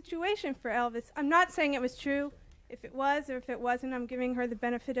embarrassing situation for Elvis. I'm not saying it was true. If it was or if it wasn't, I'm giving her the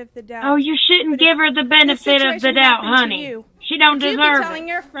benefit of the doubt. Oh, you shouldn't give her the benefit of the situation doubt, happened to honey. you, She don't would you be deserve telling it.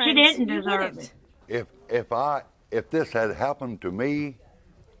 your She friends didn't you deserve wouldn't? it. If this had happened to me,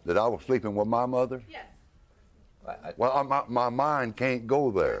 that I was sleeping with my mother, Yes. well, my mind can't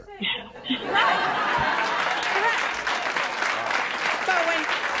go there. But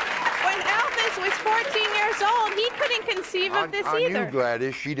when Elvis was 14 years old, he couldn't conceive of this I either. knew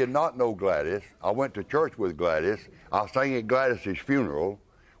Gladys. She did not know Gladys. I went to church with Gladys. I sang at Gladys's funeral.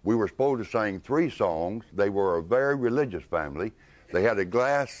 We were supposed to sing 3 songs. They were a very religious family. They had a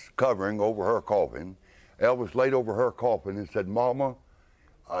glass covering over her coffin. Elvis laid over her coffin and said, "Mama,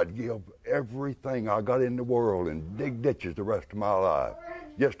 I'd give everything I got in the world and dig ditches the rest of my life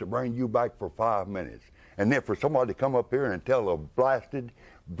just to bring you back for 5 minutes." And then for somebody to come up here and tell a blasted,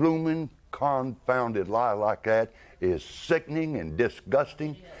 blooming, confounded lie like that is sickening and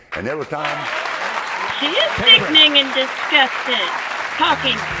disgusting. And every time... She is sickening and disgusted.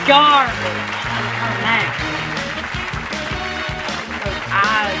 Talking garbage out of her mouth. Those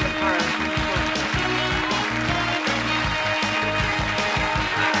eyes of hers.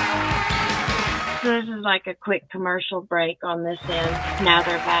 So this is like a quick commercial break on this end. Now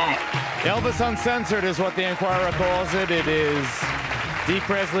they're back. Elvis Uncensored is what the Inquirer calls it. It is Dee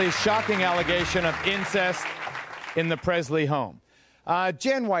Presley's shocking allegation of incest in the Presley home.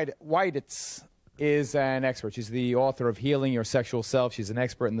 Jan White is an expert. She's the author of Healing Your Sexual Self. She's an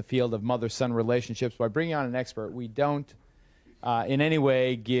expert in the field of mother-son relationships. By bringing on an expert, we don't in any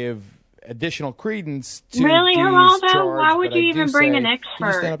way give additional credence to Really, Dee's Geraldo? charge, Why would but you I do even bring say- an Can you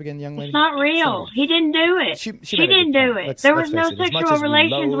expert? stand up again, young lady? It's not real. He didn't do it. She made a good didn't do point. it. Let's There was face no it, as much sexual as we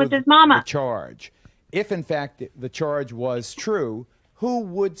relations with loathe his mama. The charge. If, in fact, the charge was true, who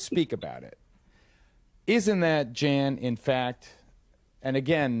would speak about it? Isn't that, Jan, in fact, and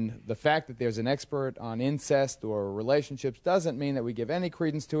again, the fact that there's an expert on incest or relationships doesn't mean that we give any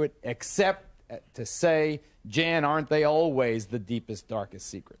credence to it, except to say, Jan, aren't they always the deepest, darkest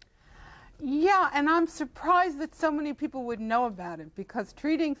secret? Yeah, and I'm surprised that so many people would know about it, because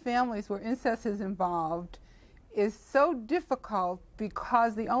treating families where incest is involved is so difficult,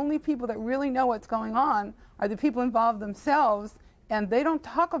 because the only people that really know what's going on are the people involved themselves, and they don't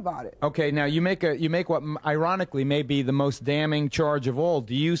talk about it. Okay, now you make what ironically may be the most damning charge of all.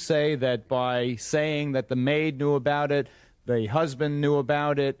 Do you say that by saying that the maid knew about it, the husband knew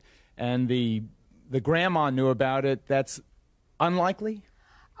about it, and the grandma knew about it, that's unlikely?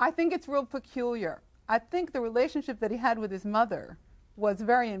 I think it's real peculiar. I think the relationship that he had with his mother was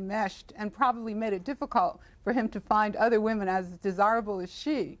very enmeshed and probably made it difficult for him to find other women as desirable as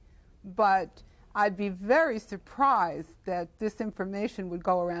she. But I'd be very surprised that this information would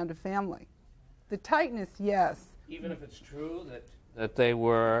go around a family. The tightness, yes. Even if it's true that they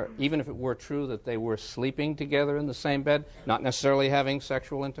were, even if it were true that they were sleeping together in the same bed, not necessarily having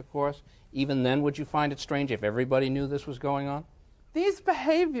sexual intercourse, even then would you find it strange if everybody knew this was going on? These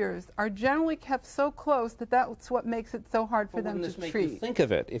behaviors are generally kept so close that that's what makes it so hard for them to Wouldn't this make treat. you think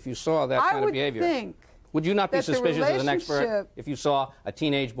of it if you saw that kind of behavior? I would think. Would you not be that the suspicious as an expert relationship- if you saw a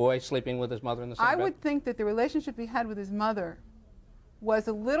teenage boy sleeping with his mother in the same I bed? would think that the relationship he had with his mother was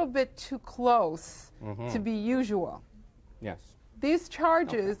a little bit too close to be usual. Yes. These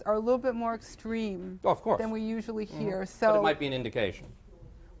charges are a little bit more extreme than we usually hear. So But it might be an indication.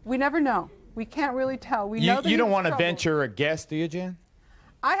 we never know. We can't really tell. We know that You don't he was want to troubled. venture a guess, do you, Jan?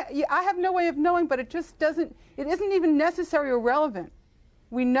 I have no way of knowing, but it just doesn't, it isn't even necessary or relevant.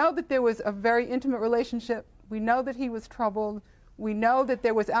 We know that there was a very intimate relationship. We know that he was troubled. We know that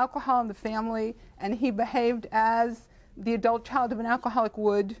there was alcohol in the family, and he behaved as the adult child of an alcoholic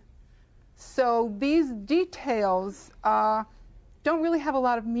would. So these details don't really have a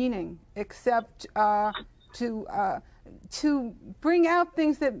lot of meaning, except to bring out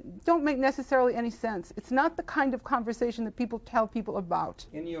things that don't make necessarily any sense. It's not the kind of conversation that people tell people about.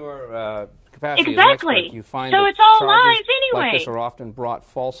 In your capacity Exactly. as an expert, you find So that it's all charges lies like anyway. this are often brought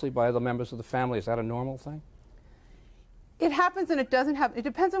falsely by the members of the family. Is that a normal thing? It happens and it doesn't happen. It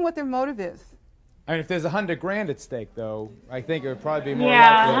depends on what their motive is. I mean, if there's $100,000 at stake, though, I think it would probably be more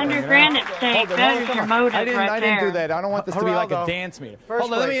Yeah, likely. $100,000 at stake. Hold on, That hold is on, your come on. motive I didn't right do there. that. I don't want this to be like a Geraldo, dance meeting. first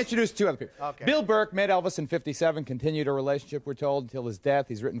Hold on, let me place. introduce two other people. Okay. Bill Burke met Elvis in '57, continued a relationship, we're told, until his death.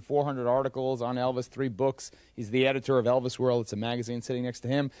 He's written 400 articles on Elvis, 3 books. He's the editor of Elvis World. It's a magazine sitting next to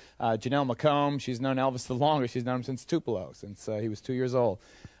him. Janelle McComb, she's known Elvis the longest. She's known him since Tupelo, since he was 2 years old.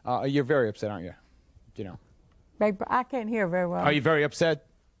 You're very upset, aren't you, Janelle? Babe, I can't hear very well. Are you very upset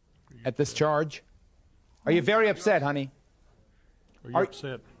at this charge? Are you very upset, honey? Are you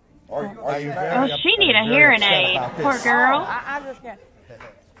upset? Are you Oh, she need a hearing aid. Poor girl. I just can't.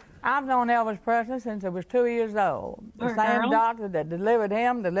 I've known Elvis Presley since I was 2 years old. The Poor same girl. doctor that delivered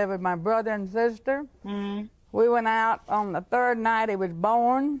him delivered my brother and sister. Mm. We went out on the 3rd night he was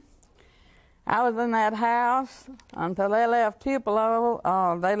born. I was in that house until they left Tupelo.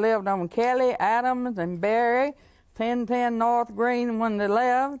 They lived on Kelly, Adams, and Berry, 1010 North Green when they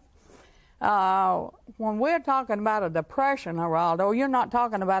left. When we're talking about a depression, Geraldo, you're not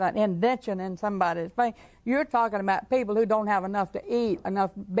talking about an indention in somebody's face. You're talking about people who don't have enough to eat,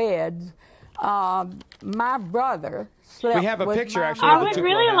 enough beds. My brother slept We have a with picture, my actually, I of the would Tupelo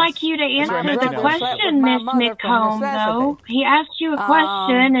really house. like you to That's answer right, the Mickey Mouse. question, My Miss mother from McComb, necessity. though. He asked you a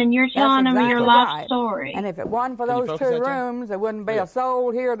question, and you're That's telling him your exactly life right. story. And if it wasn't for Can you those focus 2 that, Jen? rooms, there wouldn't be a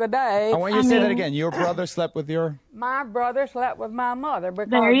soul here today. I want you to say that again. Your brother slept with your... My brother slept with my mother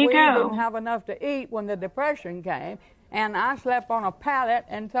because There you we go. didn't have enough to eat when the Depression came. And I slept on a pallet,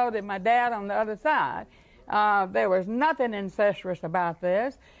 and so did my dad on the other side. There was nothing incestuous about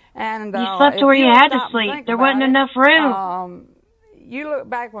this. And You slept if where you you'll had to stop and sleep. think There about wasn't it, enough room. You look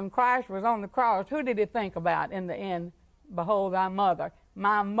back when Christ was on the cross, who did he think about in the end? Behold thy mother.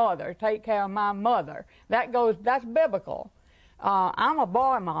 My mother. Take care of my mother. That's biblical. I'm a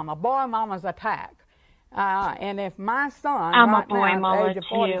boy mama. Boy mama's attack. And if my son I'm a right boy now, mama, at the age of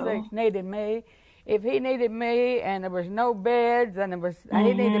 46, too. needed me, if he needed me and there was no beds and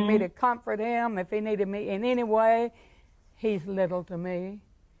he needed me to comfort him, if he needed me in any way, he's little to me.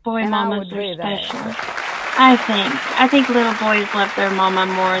 Boy and I mamas would are be there. special. I think little boys love their mama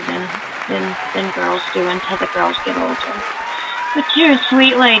more than girls do until the girls get older. But you're a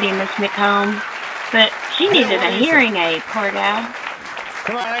sweet lady, Miss McComb. But she needed a hearing aid, poor gal.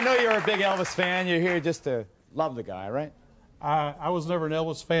 Come on, I know you're a big Elvis fan. You're here just to love the guy, right? I was never an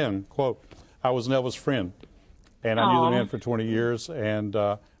Elvis fan, quote. I was an Elvis friend. And I knew the man for 20 years, and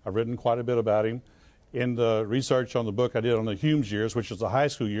I've written quite a bit about him. In the research on the book I did on the Humes years, which is the high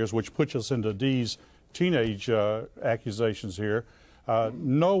school years, which puts us into Dee's teenage accusations here,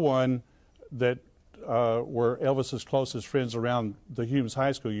 no one that were Elvis's closest friends around the Humes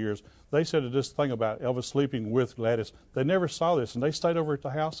high school years, they said this thing about Elvis sleeping with Gladys. They never saw this, and they stayed over at the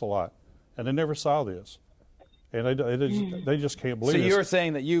house a lot, and they never saw this. And they just can't believe it. So you're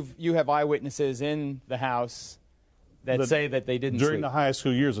saying that you have eyewitnesses in the house that say that they didn't during sleep. the high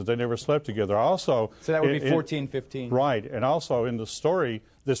school years that they never slept together. Also, So that would be 14, 15. Right, and also in the story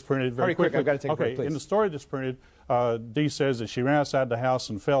that's printed very Hurry quick, quickly. I've got to take a okay, break, please. in the story that's printed, Dee says that she ran outside the house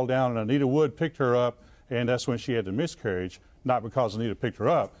and fell down, and Anita Wood picked her up and that's when she had the miscarriage, not because Anita picked her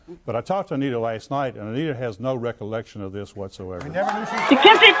up. But I talked to Anita last night, and Anita has no recollection of this whatsoever. Because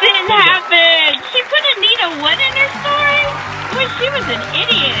it didn't happen. She put Anita what in her story? Well, she was an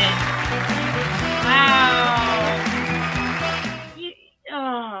idiot. Wow.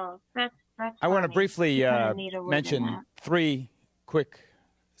 That's I want to briefly She put Anita Wood in mention that. 3 quick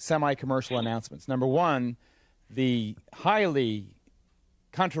semi-commercial announcements. Number 1, the highly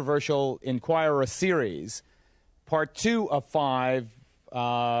controversial Inquirer series, part 2 of 5,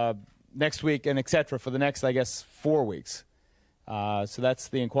 next week, and etc. for the next, I guess, 4 weeks. So that's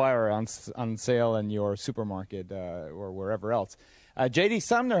the Inquirer on sale in your supermarket or wherever else. J.D.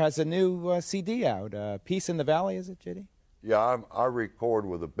 Sumner has a new CD out, Peace in the Valley, is it, J.D.? Yeah, I record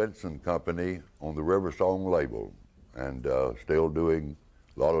with the Benson Company on the River Song label, and still doing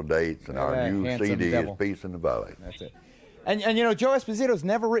a lot of dates, and our new CD is Peace in the Valley. That's it. And you know, Joe Esposito's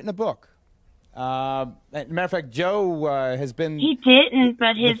never written a book. Matter of fact, Joe has been... He didn't,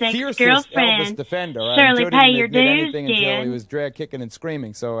 but his ex-girlfriend, Elvis defender. Shirley Joe Pay didn't Your admit Dues, anything did. until he was dragged kicking and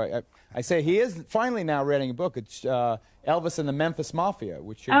screaming. So I say he is finally now writing a book. It's Elvis and the Memphis Mafia,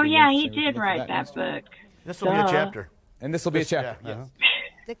 which should Oh, be yeah, he interesting. We did can look for write that next week. book. This will be a chapter. And this will be a chapter, yeah, yes.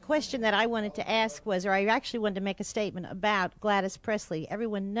 The question that I wanted to ask was, or I actually wanted to make a statement about Gladys Presley.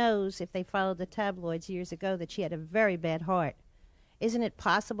 Everyone knows, if they followed the tabloids years ago, that she had a very bad heart. Isn't it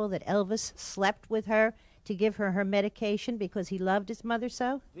possible that Elvis slept with her to give her her medication because he loved his mother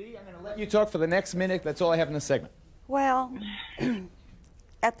so? Dee, I'm going to let you talk for the next minute. That's all I have in this segment. Well,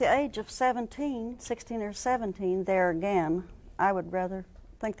 at the age of 16 or 17, there again, I would rather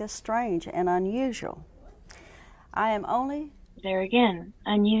think this strange and unusual. I am only there again,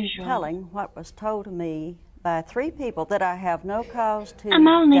 unusual. telling what was told to me by 3 people that I have no cause to I'm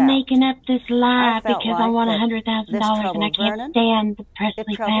only doubt. making up this lie I felt because I like want that $100,000 this and I troubled can't Vernon. stand the It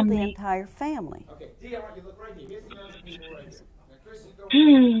Presley troubled the family. entire family. Okay, Dee, I want you to look right here. Here's the other people right here. Now, Chris is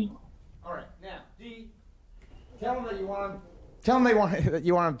going All right, now, Dee, tell them that you want them. Tell them that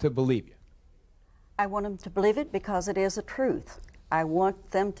you want them to believe you. I want them to believe it because it is a truth. I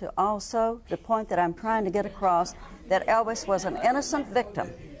want them to also, the point that I'm trying to get across, that Elvis was an innocent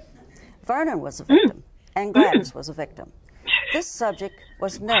victim. Vernon was a victim, and Gladys was a victim. This subject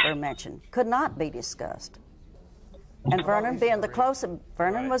was never mentioned, could not be discussed. And Vernon being the closest,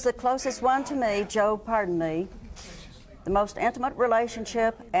 Vernon was the closest one to me, Joe, pardon me, the most intimate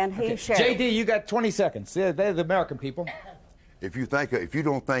relationship, and he shared. J.D., you got 20 seconds. They're the American people. If you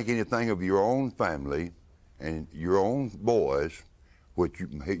don't think anything of your own family and your own boys, which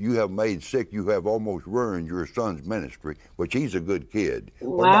you have made sick, you have almost ruined your son's ministry, which he's a good kid.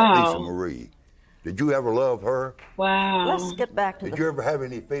 What about Lisa Marie? Did you ever love her? Wow. Let's get back to Did you ever have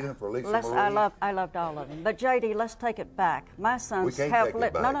any feeling for Lisa Marie? I loved all of them. But J.D., let's take it back. My sons We can't have take it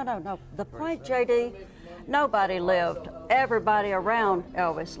lived. back. No. The point, J.D., nobody lived. Everybody around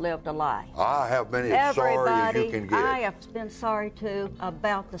Elvis lived a lie. I have been as sorry as you can get. I have been sorry too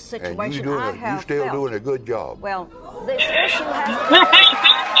about the situation. And you're still doing a good job. Well, this issue has to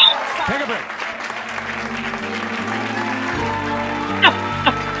Take a break.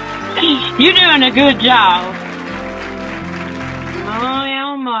 You're doing a good job.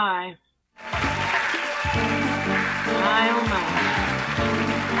 Oh my. Oh my.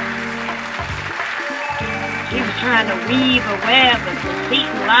 She was trying to weave a web of deceit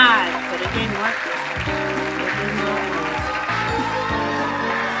and lies, but it didn't work. It did not work.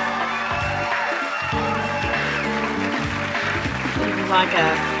 This is like a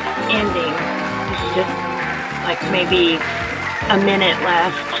ending. This is just like maybe a minute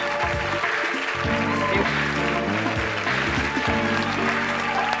left.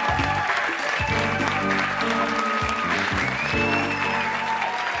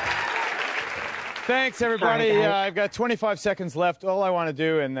 Thanks, everybody. Sorry, I've got 25 seconds left. All I want to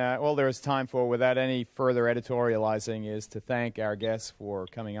do, and all there is time for without any further editorializing, is to thank our guests for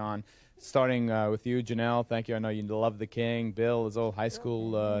coming on. Starting with you, Janelle. Thank you. I know you love the King. Bill, his old high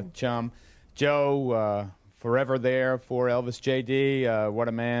school chum. Joe, forever there for Elvis. J.D., what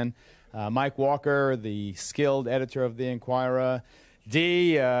a man. Mike Walker, the skilled editor of the Inquirer.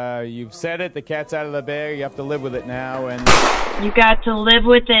 Dee, you've said it. The cat's out of the bag. You have to live with it now. And you got to live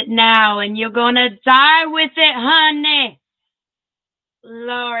with it now, and you're gonna die with it, honey.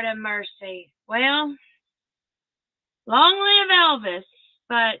 Lord of mercy. Well, long live Elvis,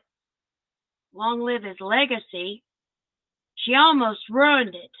 but long live his legacy. She almost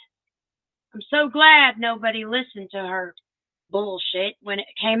ruined it. I'm so glad nobody listened to her bullshit when it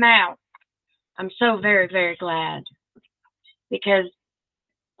came out. I'm so very, very glad. Because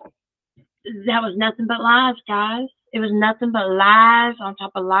that was nothing but lies, guys. it was nothing but lies on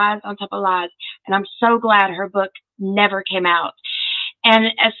top of lies on top of lies. And I'm so glad her book never came out.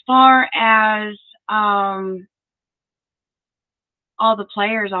 And as far as all the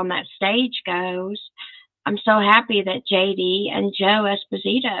players on that stage goes, I'm so happy that JD and Joe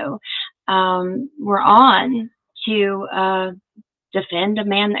Esposito were on to defend a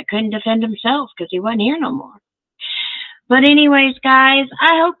man that couldn't defend himself because he wasn't here no more. But anyways, guys,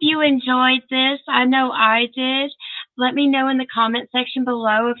 I hope you enjoyed this. I know I did. Let me know in the comment section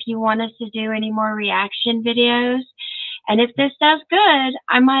below if you want us to do any more reaction videos. And if this does good,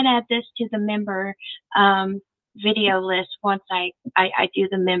 I might add this to the member video list once I do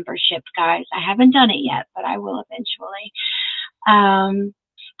the membership, guys. I haven't done it yet, but I will eventually.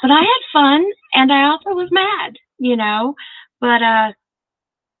 But I had fun, and I also was mad, you know. But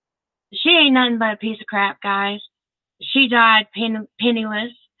she ain't nothing but a piece of crap, guys. She died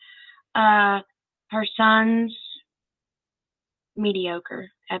penniless. Her son's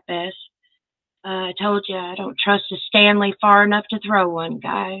mediocre at best. I told you I don't trust a Stanley far enough to throw one,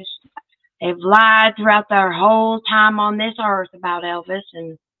 guys. They've lied throughout their whole time on this earth about Elvis,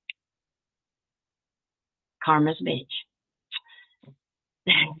 and karma's a bitch.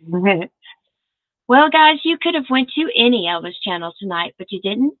 Well, guys, you could have went to any Elvis channel tonight, but you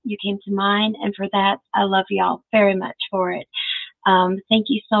didn't. You came to mine, and for that, I love y'all very much for it. Thank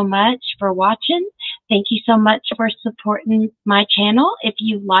you so much for watching. Thank you so much for supporting my channel. If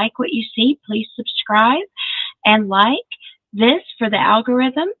you like what you see, please subscribe and like this for the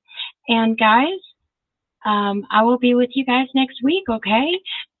algorithm. And guys, I will be with you guys next week, okay?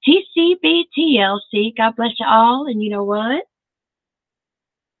 TCBTLC. God bless you all. And you know what?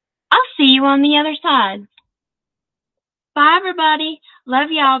 I'll see you on the other side. Bye, everybody.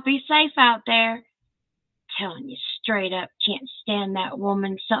 Love y'all. Be safe out there. Telling you straight up, can't stand that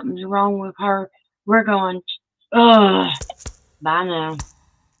woman. Something's wrong with her. We're going, ugh. Bye now.